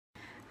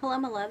Hello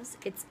my loves,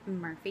 it's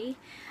Murphy.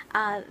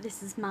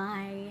 This is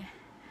my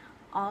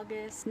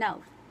August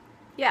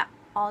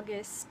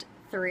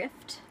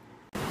thrift.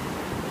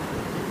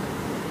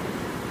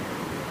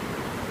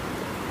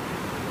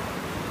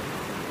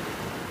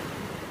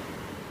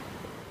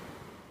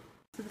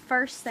 So the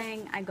first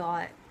thing I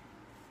got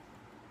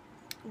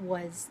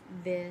was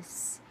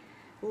this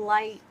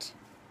light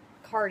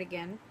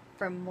cardigan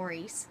from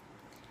Maurice.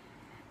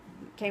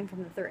 Came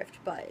from the thrift,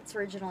 but it's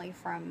originally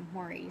from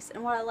Maurice.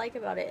 And what I like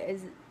about it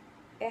is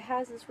it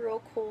has this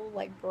real cool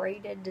like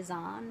braided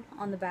design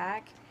on the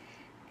back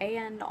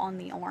and on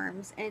the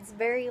arms, and it's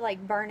very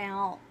like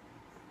burnout,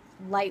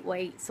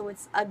 lightweight, so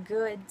it's a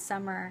good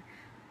summer,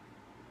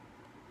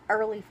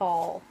 early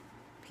fall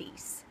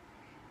piece.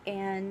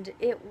 And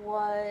it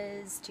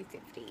was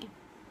 $2.50.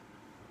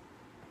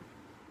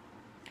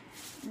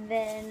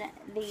 Then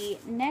the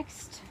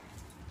next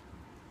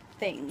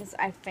things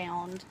I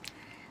found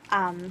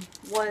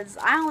was,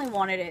 I only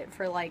wanted it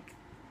for like,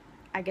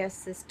 I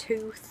guess this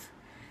tooth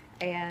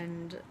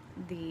and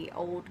the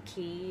old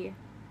key.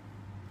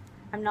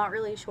 I'm not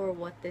really sure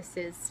what this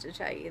is, to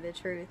tell you the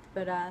truth,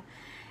 but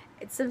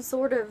it's some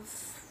sort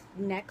of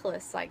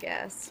necklace, I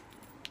guess.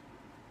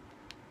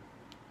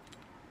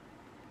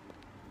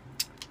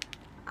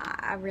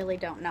 I really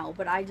don't know,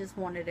 but I just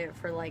wanted it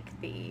for like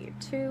the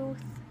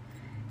tooth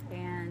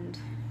and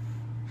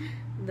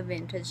the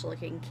vintage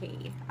looking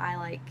key. I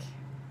like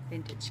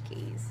vintage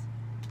keys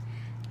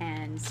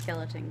and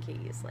skeleton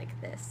keys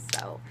like this,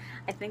 so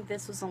I think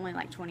this was only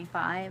like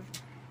 25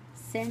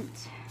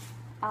 cents.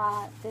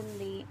 Then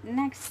the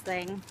next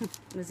thing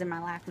was in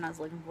my lap and I was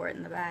looking for it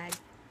in the bag.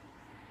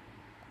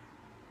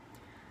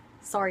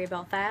 Sorry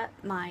about that,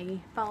 my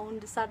phone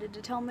decided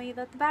to tell me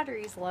that the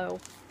battery's low.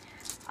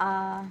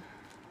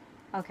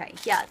 Okay,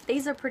 yeah,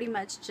 these are pretty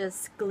much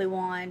just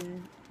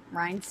glue-on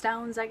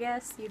rhinestones, I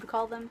guess you'd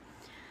call them.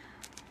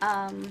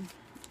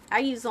 I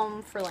use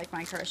them for like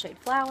my crocheted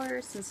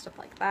flowers and stuff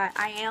like that.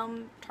 I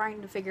am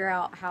trying to figure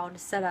out how to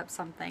set up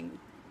something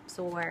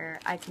so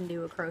where I can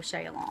do a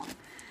crochet along.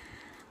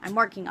 I'm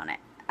working on it.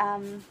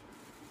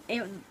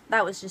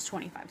 That was just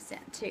 25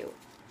 cents too.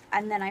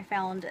 And then I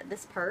found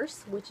this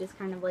purse, which is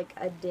kind of like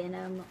a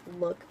denim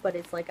look, but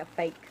it's like a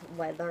fake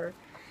leather,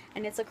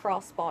 and it's a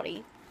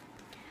crossbody.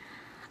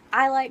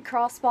 I like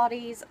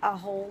crossbodies a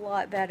whole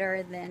lot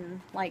better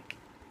than like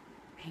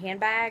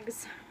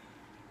handbags.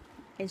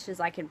 It's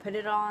just I can put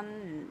it on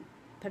and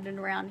put it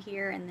around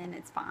here and then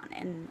it's fine.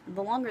 And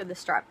the longer the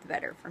strap, the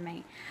better for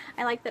me.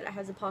 I like that it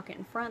has a pocket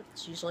in front.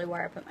 That's usually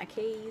where I put my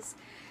keys.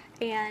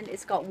 And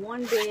it's got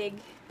one big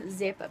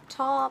zip up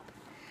top.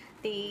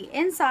 The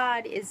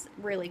inside is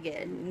really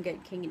good and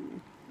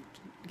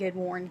good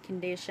worn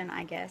condition,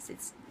 I guess.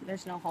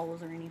 There's no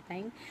holes or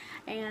anything.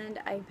 And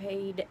I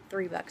paid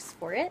 $3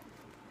 for it.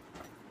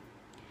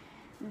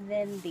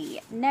 Then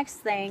the next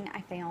thing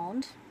I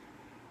found,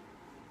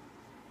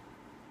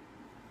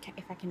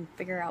 if I can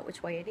figure out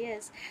which way it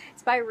is,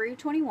 it's by Rue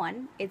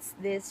 21. It's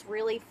this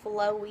really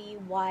flowy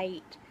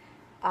white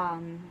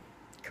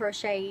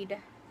crocheted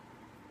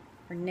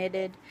or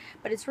knitted,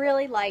 but it's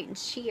really light and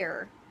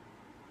sheer.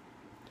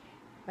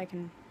 If I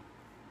can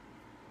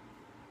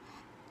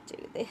do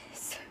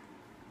this,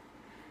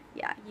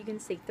 yeah, you can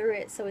see through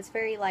it, so it's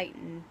very light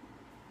and,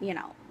 you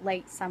know,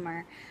 late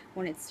summer.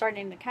 When it's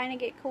starting to kind of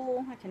get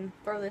cool, I can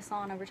throw this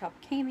on over top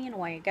of cami and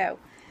away I go.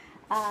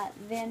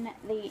 Then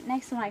the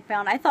next one I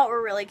found, I thought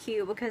were really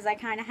cute because I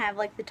kind of have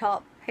like the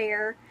top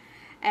pair,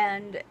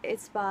 and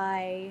it's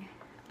by,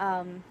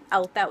 oh,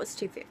 that was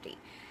 $2.50.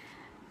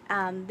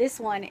 This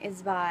one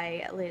is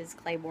by Liz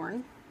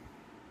Claiborne.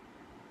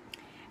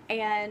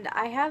 And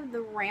I have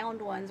the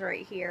round ones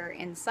right here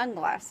in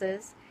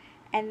sunglasses,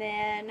 and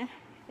then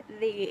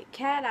the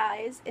cat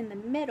eyes in the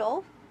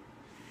middle.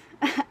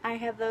 I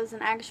have those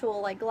in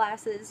actual like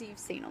glasses. You've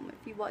seen them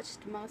if you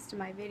watched most of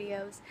my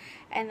videos.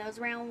 And those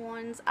round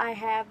ones I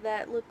have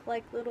that look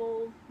like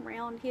little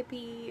round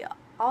hippie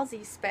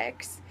Aussie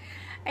specs.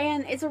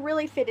 And it's a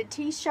really fitted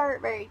t-shirt,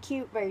 very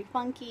cute, very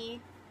funky.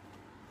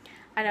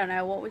 I don't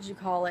know, what would you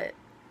call it?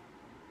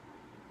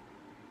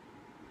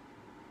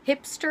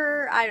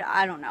 Hipster?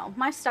 I don't know.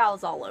 My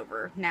style's all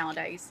over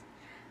nowadays.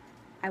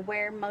 I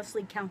wear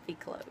mostly comfy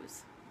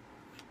clothes.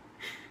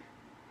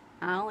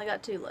 I only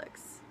got two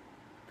looks: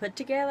 put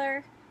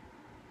together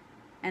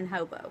and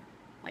hobo.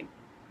 Like,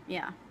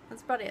 yeah,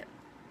 that's about it.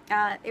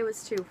 It was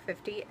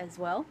 $2.50 as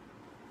well.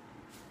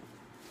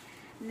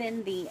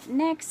 Then the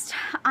next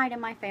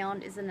item I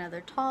found is another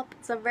top.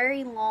 It's a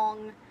very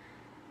long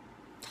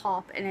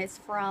top, and it's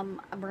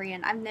from a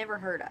brand I've never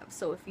heard of.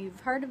 So if you've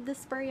heard of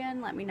this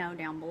brand, let me know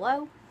down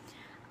below.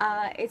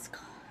 It's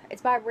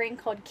by a brand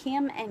called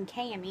Kim and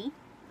Cami,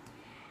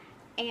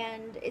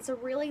 and it's a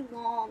really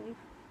long,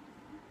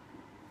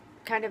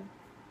 kind of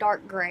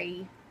dark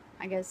gray,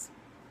 I guess.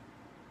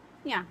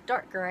 Yeah,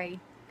 dark gray,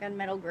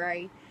 gunmetal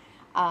gray,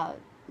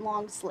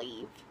 long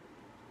sleeve.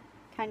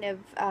 Kind of,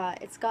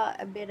 it's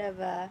got a bit of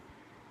a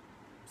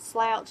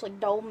slouch, like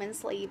dolman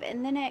sleeve,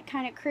 and then it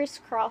kind of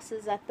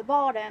crisscrosses at the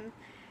bottom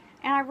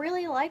And I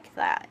really like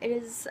that. It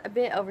is a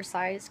bit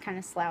oversized, kind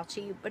of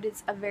slouchy, but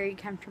it's a very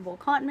comfortable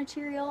cotton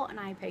material, and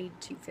I paid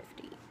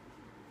 $2.50.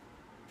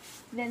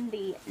 Then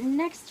the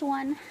next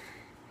one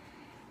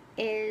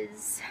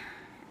is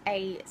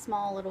a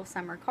small little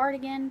summer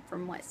cardigan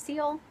from Wet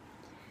Seal.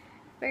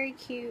 Very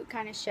cute,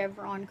 kind of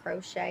chevron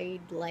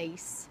crocheted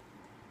lace.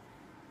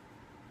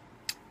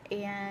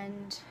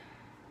 And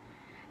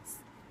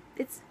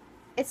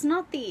it's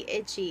not the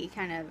itchy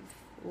kind of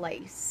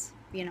lace,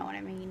 you know what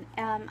I mean.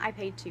 I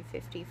paid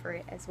 $2.50 for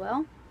it as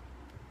well.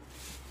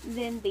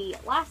 Then the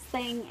last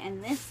thing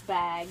in this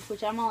bag,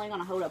 which I'm only going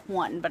to hold up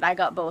one, but I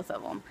got both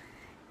of them,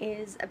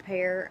 is a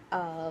pair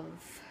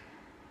of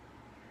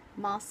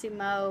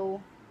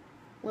Massimo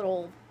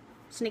little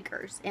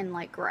sneakers in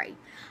like gray.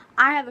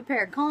 I have a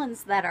pair of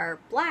Cons that are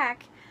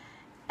black.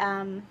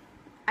 I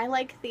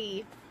like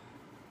the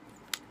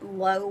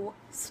low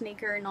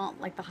sneaker, not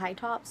like the high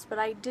tops, but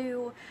I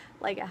do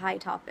like a high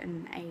top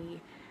and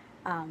a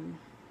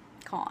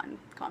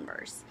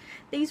Converse.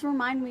 These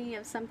remind me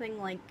of something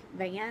like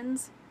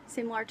Vans,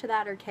 similar to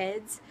that, or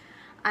Keds,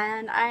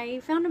 and I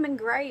found them in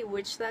gray,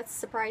 which that's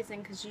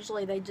surprising because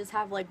usually they just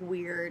have like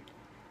weird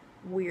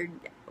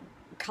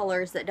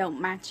colors that don't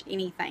match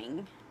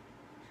anything.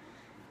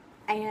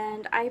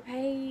 And I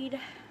paid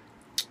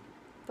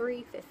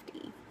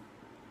 $3.50.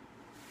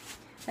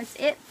 That's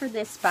it for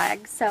this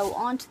bag. So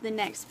on to the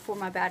next before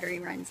my battery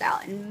runs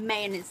out. And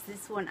man, is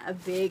this one a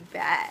big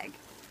bag.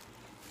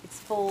 It's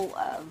full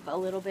of a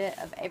little bit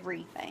of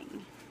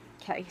everything.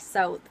 Okay,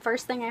 so the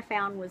first thing I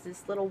found was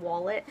this little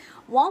wallet.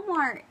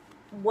 Walmart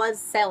was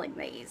selling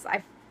these.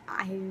 I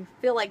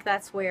feel like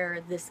that's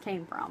where this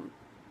came from.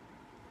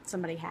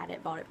 Somebody had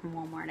it, bought it from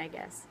Walmart, I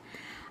guess.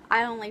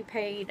 I only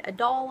paid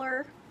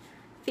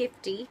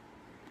 $1.50.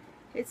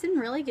 It's in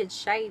really good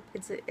shape.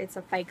 It's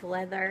a fake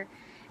leather.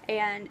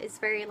 And it's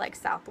very like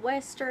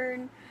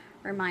southwestern,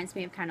 reminds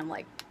me of kind of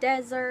like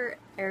desert,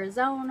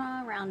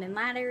 Arizona, around in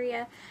that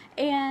area,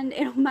 and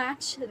it'll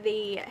match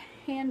the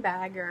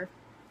handbag or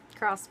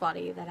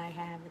crossbody that I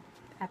have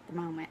at the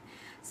moment,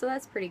 so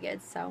that's pretty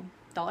good. So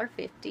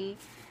 $1.50.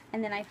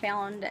 And then I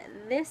found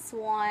this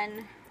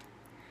one.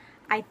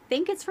 I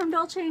think it's from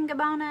Dolce &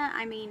 Gabbana.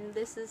 I mean,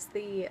 this is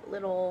the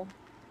little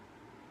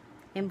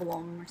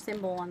emblem or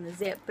symbol on the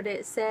zip, but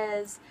it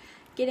says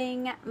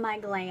getting my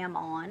glam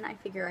on. I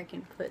figure I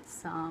can put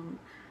some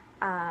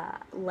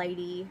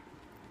lady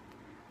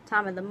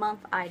time of the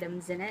month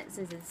items in it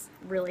since it's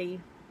really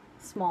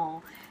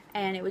small,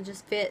 and it would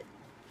just fit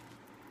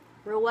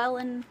real well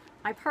in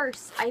my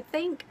purse. I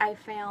think I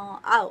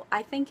found, oh,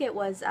 I think it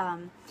was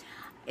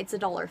it's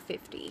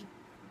 $1.50.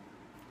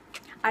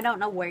 I don't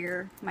know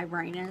where my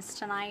brain is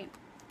tonight.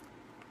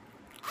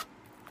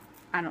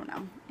 I don't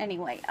know.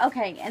 Anyway,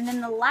 okay, and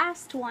then the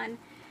last one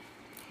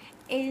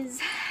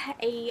is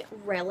a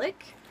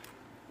relic.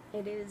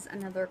 It is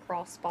another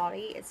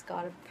crossbody. It's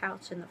got a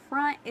pouch in the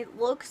front. It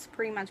looks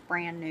pretty much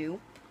brand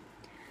new.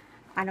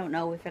 I don't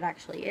know if it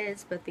actually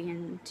is, but the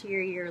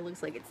interior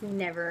looks like it's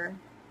never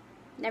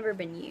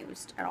been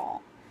used at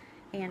all.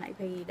 And I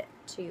paid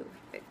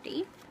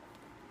 $2.50.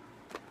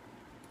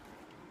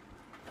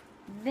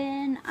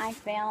 Then I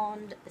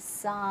found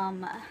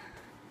some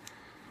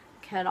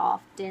cut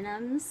off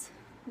denims,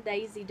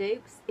 Daisy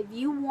Dukes. If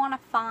you want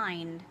to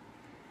find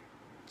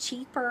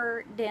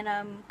cheaper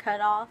denim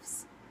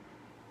cutoffs,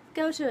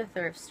 go to a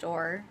thrift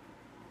store.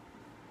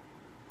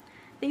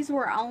 These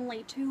were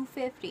only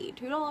 $2.50,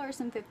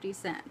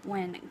 $2.50.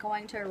 When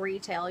going to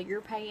retail,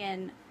 you're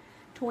paying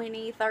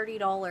 $20,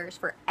 $30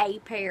 for a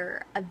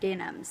pair of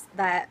denims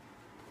that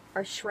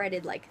are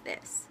shredded like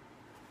this.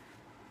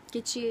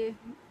 Get you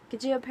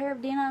a pair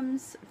of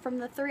denims from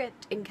the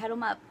thrift and cut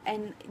them up,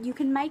 and you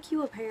can make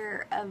you a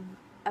pair of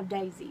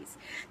daisies.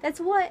 That's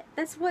what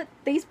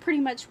these pretty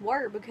much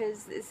were,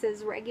 because it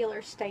says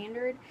regular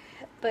standard,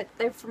 but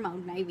they're from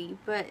Old Navy.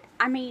 But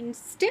I mean,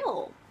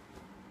 still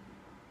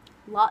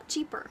a lot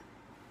cheaper.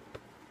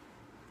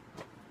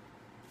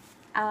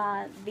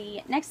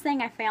 The next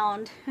thing I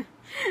found,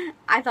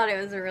 I thought it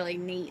was really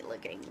neat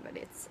looking, but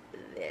it's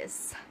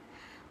this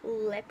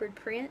leopard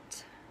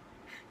print.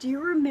 Do you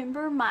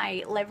remember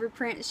my leopard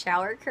print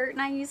shower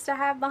curtain I used to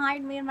have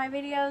behind me in my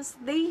videos?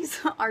 These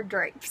are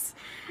drapes.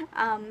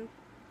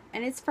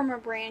 And it's from a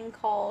brand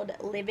called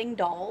Living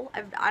Doll.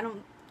 I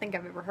don't think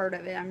I've ever heard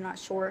of it. I'm not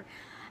sure.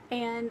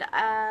 And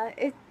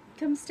it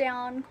comes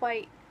down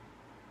quite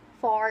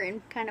far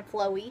and kind of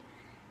flowy.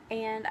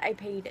 And I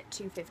paid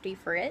 $2.50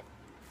 for it.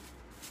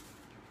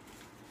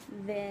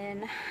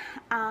 Then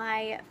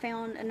I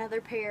found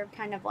another pair of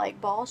kind of like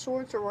ball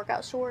shorts or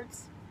workout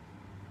shorts.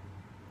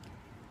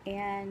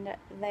 And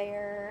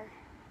they're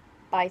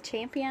by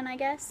Champion, I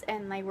guess.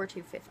 And they were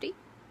 $2.50.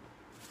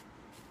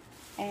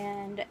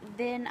 And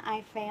then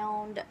I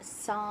found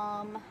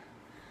some,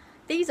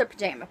 these are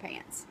pajama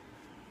pants.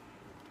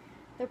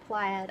 They're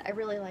plaid. I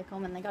really like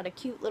them, and they got a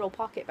cute little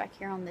pocket back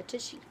here on the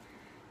tushy.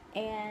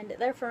 And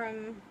they're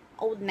from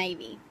Old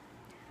Navy.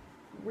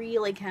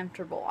 Really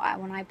comfortable.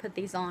 When I put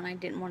these on, I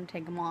didn't want to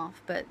take them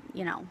off, but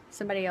you know,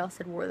 somebody else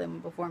had wore them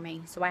before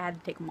me, so I had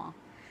to take them off.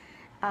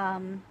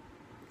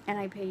 and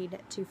I paid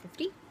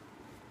 $2.50.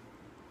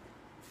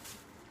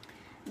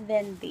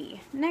 Then the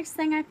next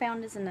thing I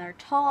found is another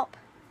top.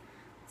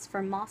 It's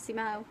from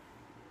Massimo.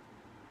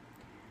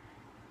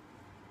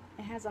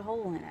 It has a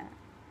hole in it.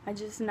 I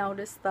just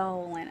noticed the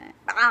hole in it.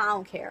 But I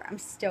don't care. I'm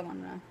still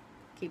gonna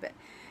keep it.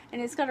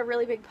 And it's got a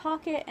really big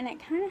pocket, and it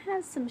kind of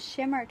has some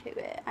shimmer to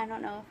it. I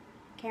don't know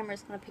if the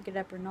camera's gonna pick it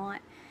up or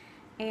not.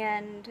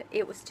 And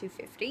it was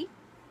 $2.50.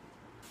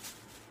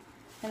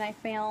 Then I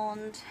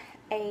found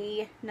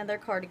another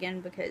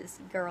cardigan because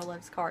girl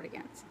loves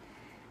cardigans.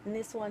 And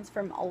this one's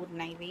from Old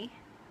Navy.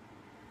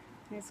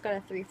 And it's got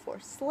a 3/4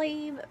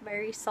 sleeve,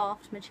 very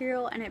soft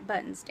material, and it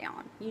buttons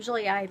down.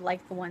 Usually I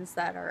like the ones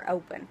that are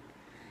open.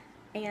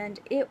 And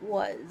it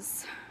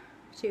was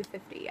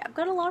 $2.50. I've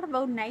got a lot of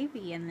Old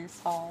Navy in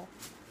this haul.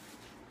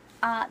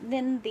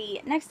 Then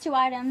the next two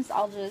items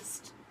I'll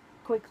just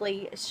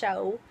quickly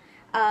show.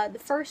 The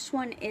first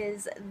one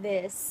is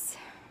this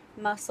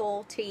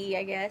muscle tee,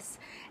 I guess,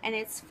 and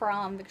it's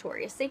from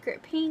Victoria's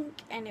Secret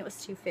Pink, and it was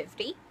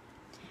 $2.50.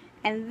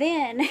 And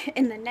then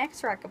in the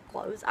next rack of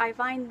clothes I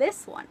find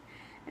this one,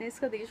 and it's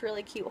got these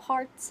really cute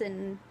hearts,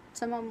 and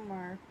some of them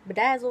are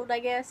bedazzled, I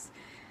guess,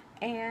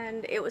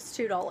 and it was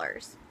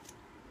 $2.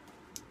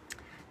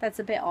 That's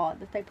a bit odd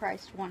that they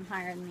priced one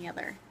higher than the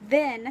other.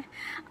 Then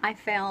I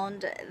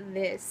found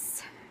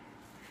this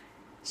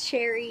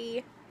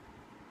cherry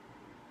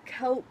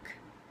Coke,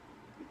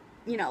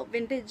 you know,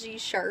 vintagey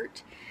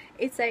shirt.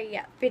 It's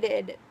a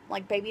fitted,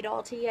 like, baby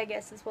doll tee, I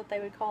guess is what they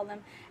would call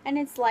them. And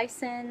it's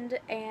licensed,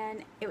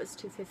 and it was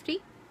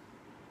 $2.50.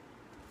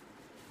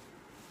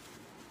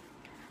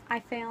 I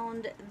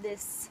found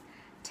this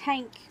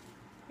tank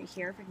right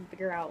here, if I can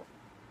figure out.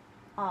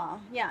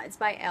 Yeah, it's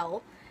by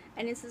Elle.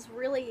 And it's this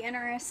really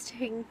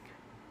interesting,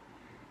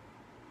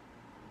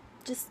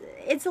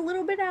 it's a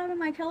little bit out of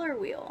my color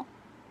wheel.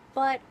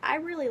 But I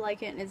really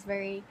like it, and it's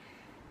very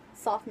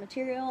soft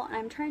material. And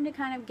I'm trying to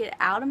kind of get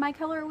out of my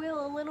color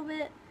wheel a little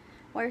bit.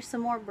 Wear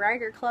some more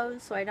brighter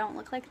clothes so I don't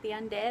look like the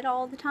undead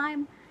all the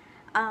time.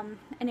 And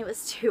it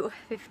was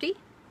 $2.50.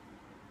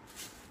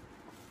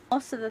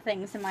 Most of the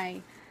things in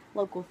my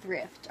local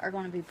thrift are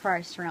going to be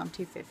priced around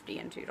 $2.50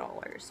 and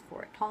 $2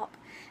 for a top.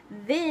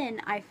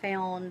 Then I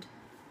found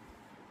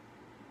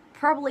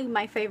probably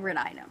my favorite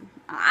item.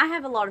 I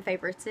have a lot of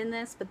favorites in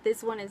this, but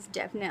this one is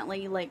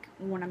definitely like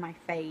one of my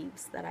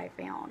faves that I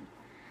found.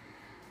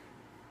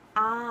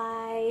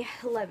 I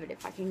love it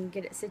if I can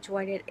get it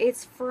situated.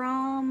 It's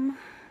from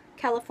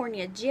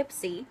California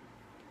Gypsy,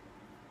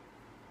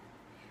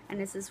 and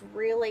it's this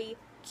really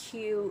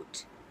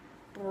cute,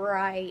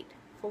 bright,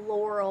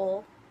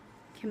 floral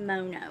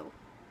kimono.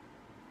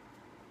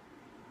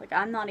 Like,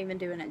 I'm not even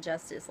doing it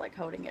justice, like,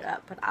 holding it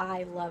up, but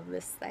I love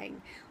this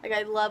thing. Like,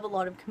 I love a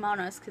lot of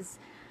kimonos because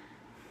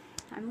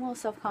I'm a little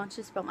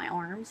self-conscious about my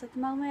arms at the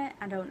moment.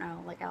 I don't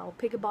know, like, I'll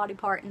pick a body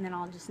part and then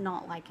I'll just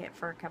not like it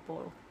for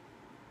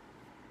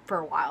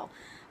a while.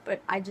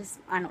 But I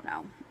don't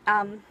know.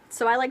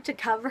 So I like to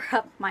cover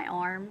up my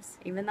arms,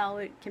 even though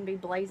it can be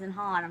blazing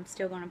hot. I'm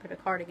still going to put a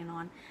cardigan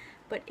on.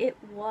 But it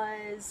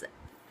was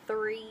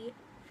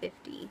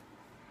 $3.50.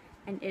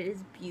 And it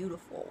is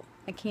beautiful.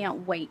 I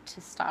can't wait to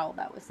style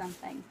that with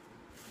something.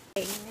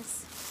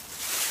 Things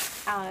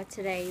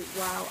today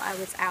while I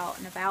was out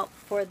and about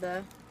before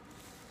the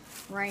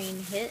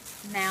rain hit.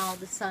 Now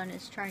the sun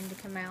is trying to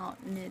come out,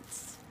 and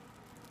it's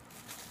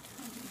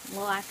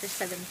well after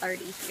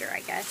 7:30 here,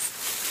 I guess.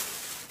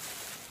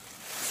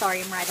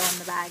 Sorry, I'm right on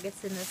the bag.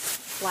 It's in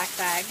this black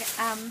bag.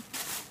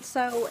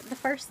 So the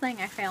first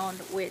thing I found,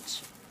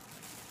 which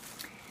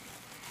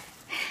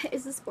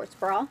is a sports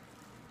bra.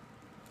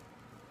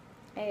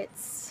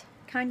 It's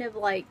kind of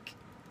like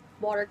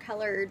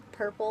watercolored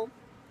purple.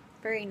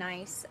 Very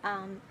nice.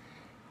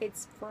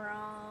 It's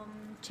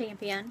from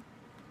Champion.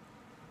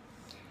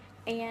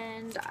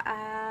 And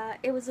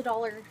it was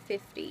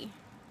 $1.50,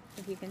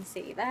 if you can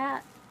see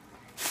that.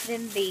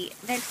 Then the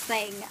next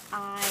thing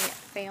I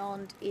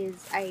found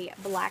is a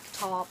black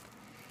top.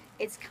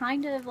 It's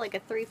kind of like a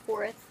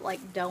 3/4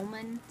 like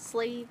dolman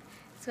sleeve.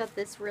 It's got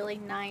this really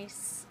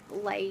nice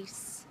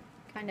lace,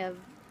 kind of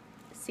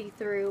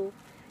see-through.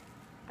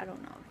 I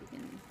don't know if you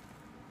can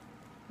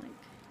like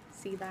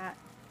see that.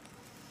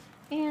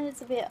 And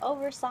it's a bit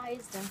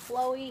oversized and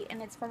flowy,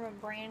 and it's from a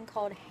brand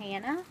called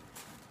Hannah.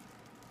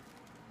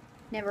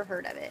 Never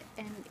heard of it.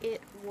 And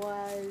it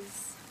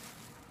was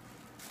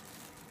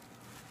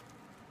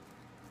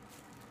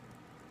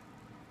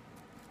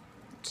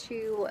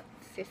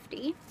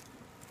 $2.50.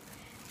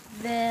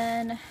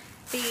 Then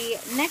the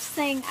next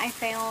thing I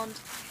found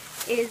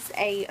is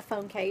a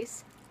phone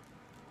case.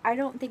 I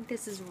don't think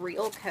this is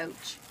real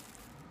Coach,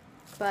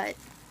 but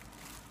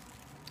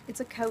it's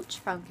a Coach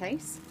phone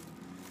case.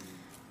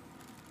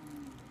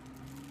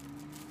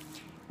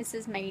 This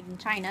is made in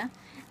China,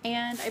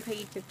 and I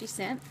paid 50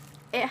 cents.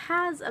 It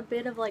has a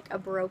bit of like a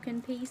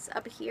broken piece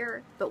up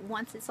here, but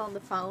once it's on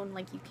the phone,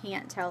 like, you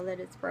can't tell that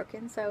it's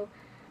broken. So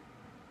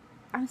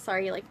I'm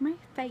sorry, like, my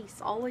face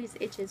always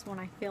itches when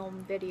I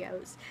film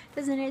videos. It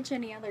doesn't itch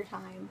any other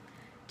time.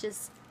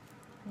 Just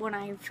when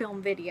I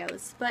film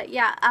videos. But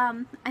yeah,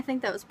 I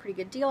think that was a pretty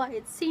good deal. I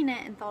had seen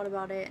it and thought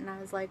about it, and I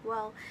was like,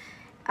 well,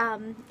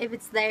 if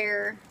it's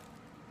there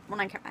when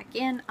I come back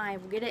in, I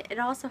will get it. It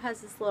also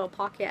has this little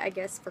pocket, I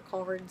guess, for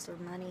cards or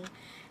money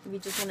if you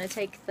just want to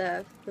take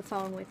the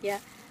phone with you.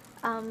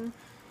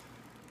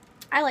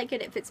 I like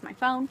it. It fits my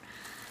phone.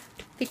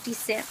 50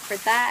 cents for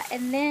that.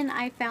 And then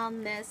I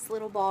found this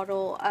little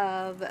bottle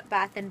of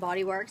Bath and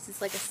Body Works.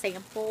 It's like a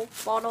sample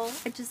bottle.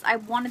 I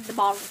wanted the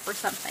bottle for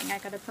something. I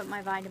gotta put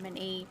my vitamin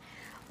E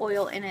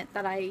oil in it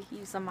that I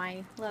use on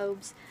my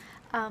lobes.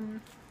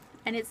 And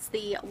it's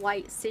the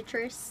white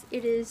citrus.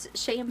 It is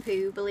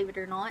shampoo, believe it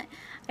or not.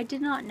 I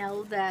did not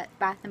know that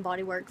Bath and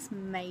Body Works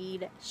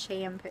made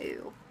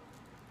shampoo.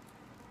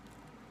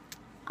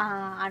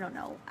 I don't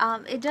know.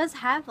 It does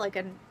have like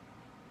a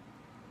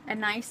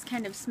nice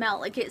kind of smell.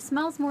 Like, it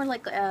smells more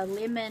like a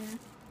lemon,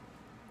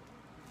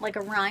 like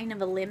a rind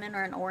of a lemon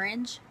or an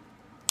orange.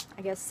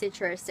 I guess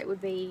citrus, it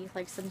would be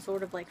like some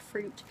sort of like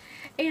fruit.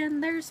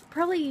 And there's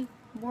probably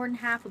more than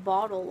half a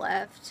bottle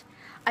left.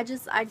 I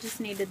just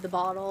needed the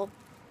bottle.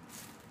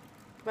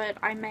 But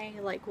I may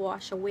like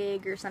wash a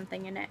wig or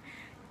something in it,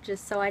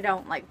 just so I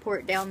don't like pour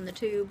it down the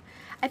tube.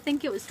 I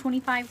think it was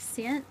 25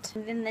 cents.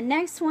 And then the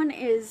next one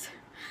is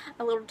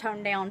a little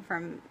toned down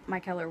from my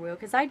color wheel,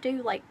 because I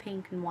do like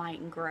pink and white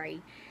and gray.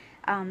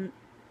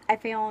 I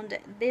found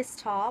this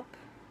top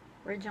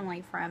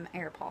originally from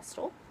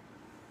Aeropostale,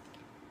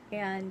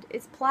 and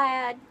it's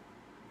plaid.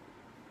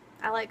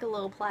 I like a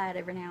little plaid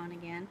every now and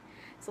again.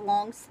 It's a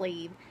long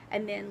sleeve,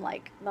 and then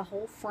like the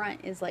whole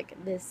front is like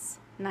this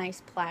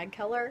nice plaid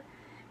color,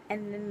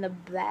 and then the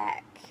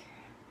back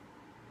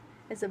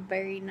is a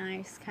very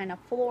nice kind of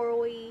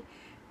floral-y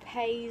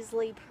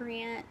paisley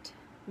print,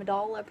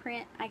 mandala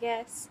print, I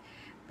guess.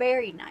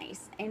 Very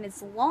nice, and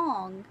it's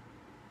long,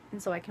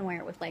 and so I can wear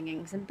it with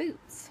leggings and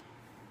boots,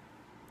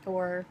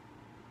 or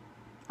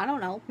I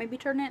don't know, maybe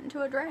turn it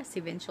into a dress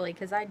eventually,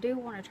 because I do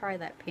want to try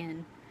that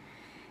pin.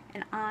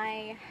 And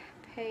I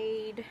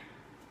paid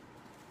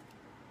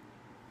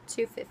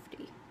 $2.50,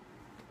 and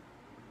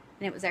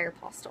it was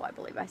Aeropostale, I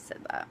believe I said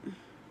that.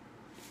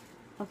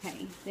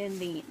 Okay, then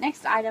the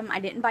next item I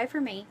didn't buy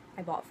for me,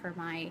 I bought for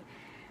my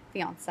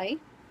fiance.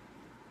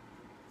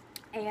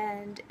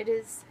 And it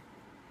is,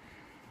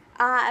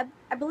 I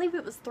believe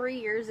it was 3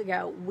 years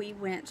ago we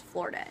went to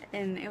Florida,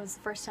 and it was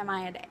the first time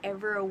I had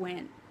ever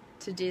went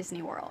to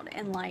Disney World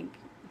in like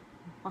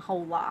my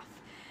whole life.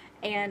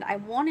 And I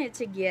wanted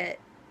to get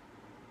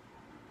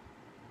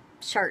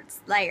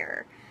shirts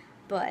there,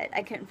 but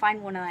I couldn't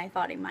find one that I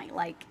thought he might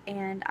like,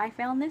 and I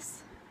found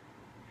this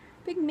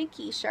big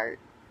Mickey shirt.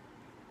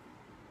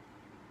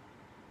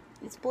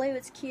 It's blue,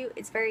 it's cute,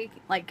 it's very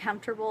like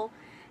comfortable,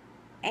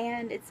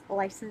 and it's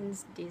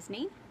licensed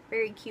Disney.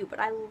 Very cute, but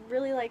I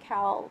really like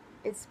how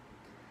it's,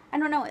 I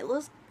don't know, it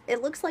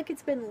looks like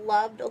it's been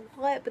loved a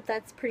lot, but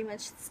that's pretty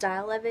much the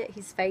style of it.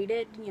 He's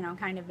faded, you know,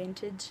 kind of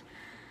vintage.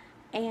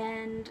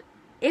 And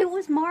it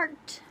was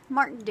marked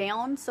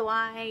down, so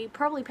I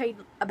probably paid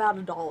about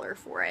 $1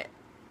 for it.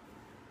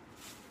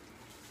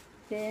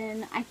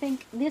 Then I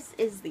think this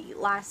is the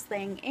last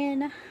thing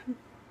in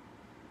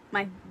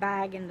my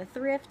bag in the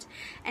thrift,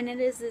 and it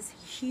is this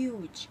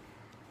huge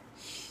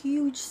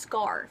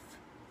scarf,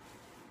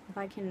 if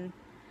I can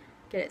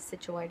get it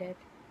situated,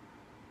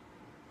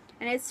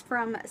 and it's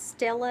from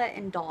Stella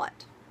and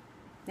Dot.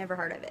 Never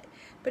heard of it,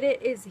 but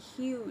it is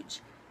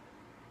huge.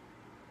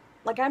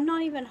 Like, I'm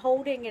not even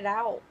holding it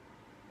out,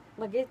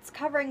 like it's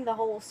covering the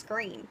whole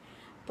screen,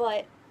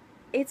 but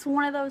it's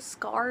one of those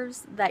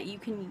scarves that you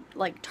can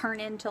like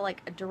turn into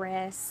like a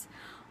dress,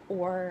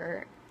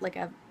 or like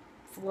a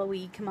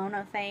flowy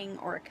kimono thing,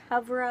 or a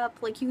cover up.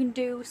 Like, you can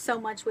do so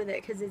much with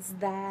it, because it's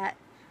that,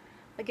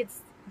 like,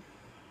 it's,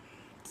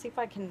 see if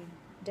I can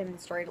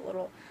demonstrate a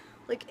little.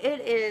 Like,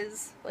 it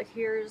is, like,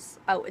 here's,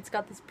 oh, it's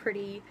got this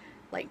pretty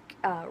like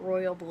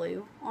royal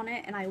blue on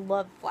it, and I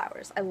love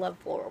flowers. I love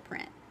floral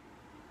print,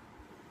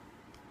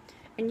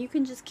 and you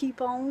can just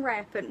keep on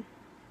wrapping.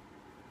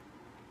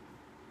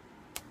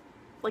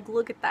 Like,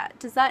 look at that.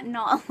 Does that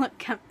not look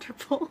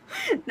comfortable?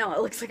 No, it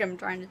looks like I'm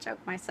trying to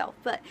choke myself.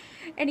 But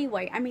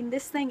anyway, I mean,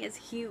 this thing is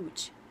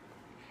huge.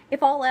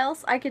 If all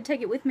else, I could take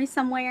it with me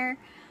somewhere.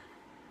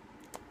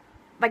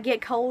 If I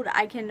get cold,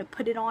 I can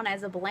put it on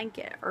as a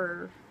blanket,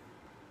 or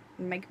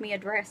make me a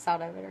dress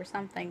out of it or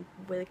something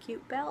with a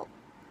cute belt.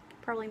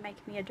 Probably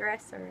make me a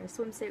dress or a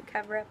swimsuit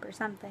cover up or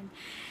something.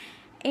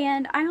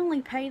 And I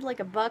only paid like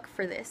 $1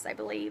 for this, I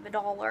believe, $1. I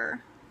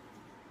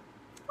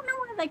don't know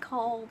why they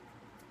call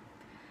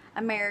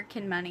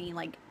American money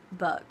like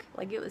buck.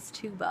 Like, it was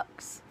 $2,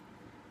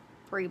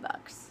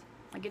 $3.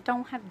 Like, it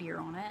don't have deer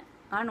on it.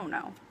 I don't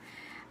know.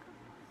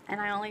 And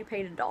I only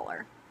paid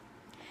 $1.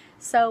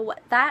 So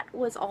that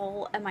was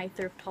all of my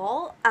thrift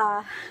haul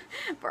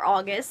for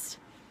August.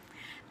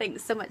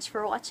 Thanks so much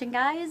for watching,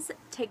 guys.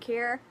 Take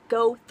care.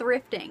 Go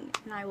thrifting.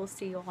 And I will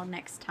see you all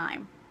next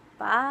time.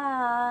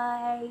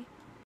 Bye.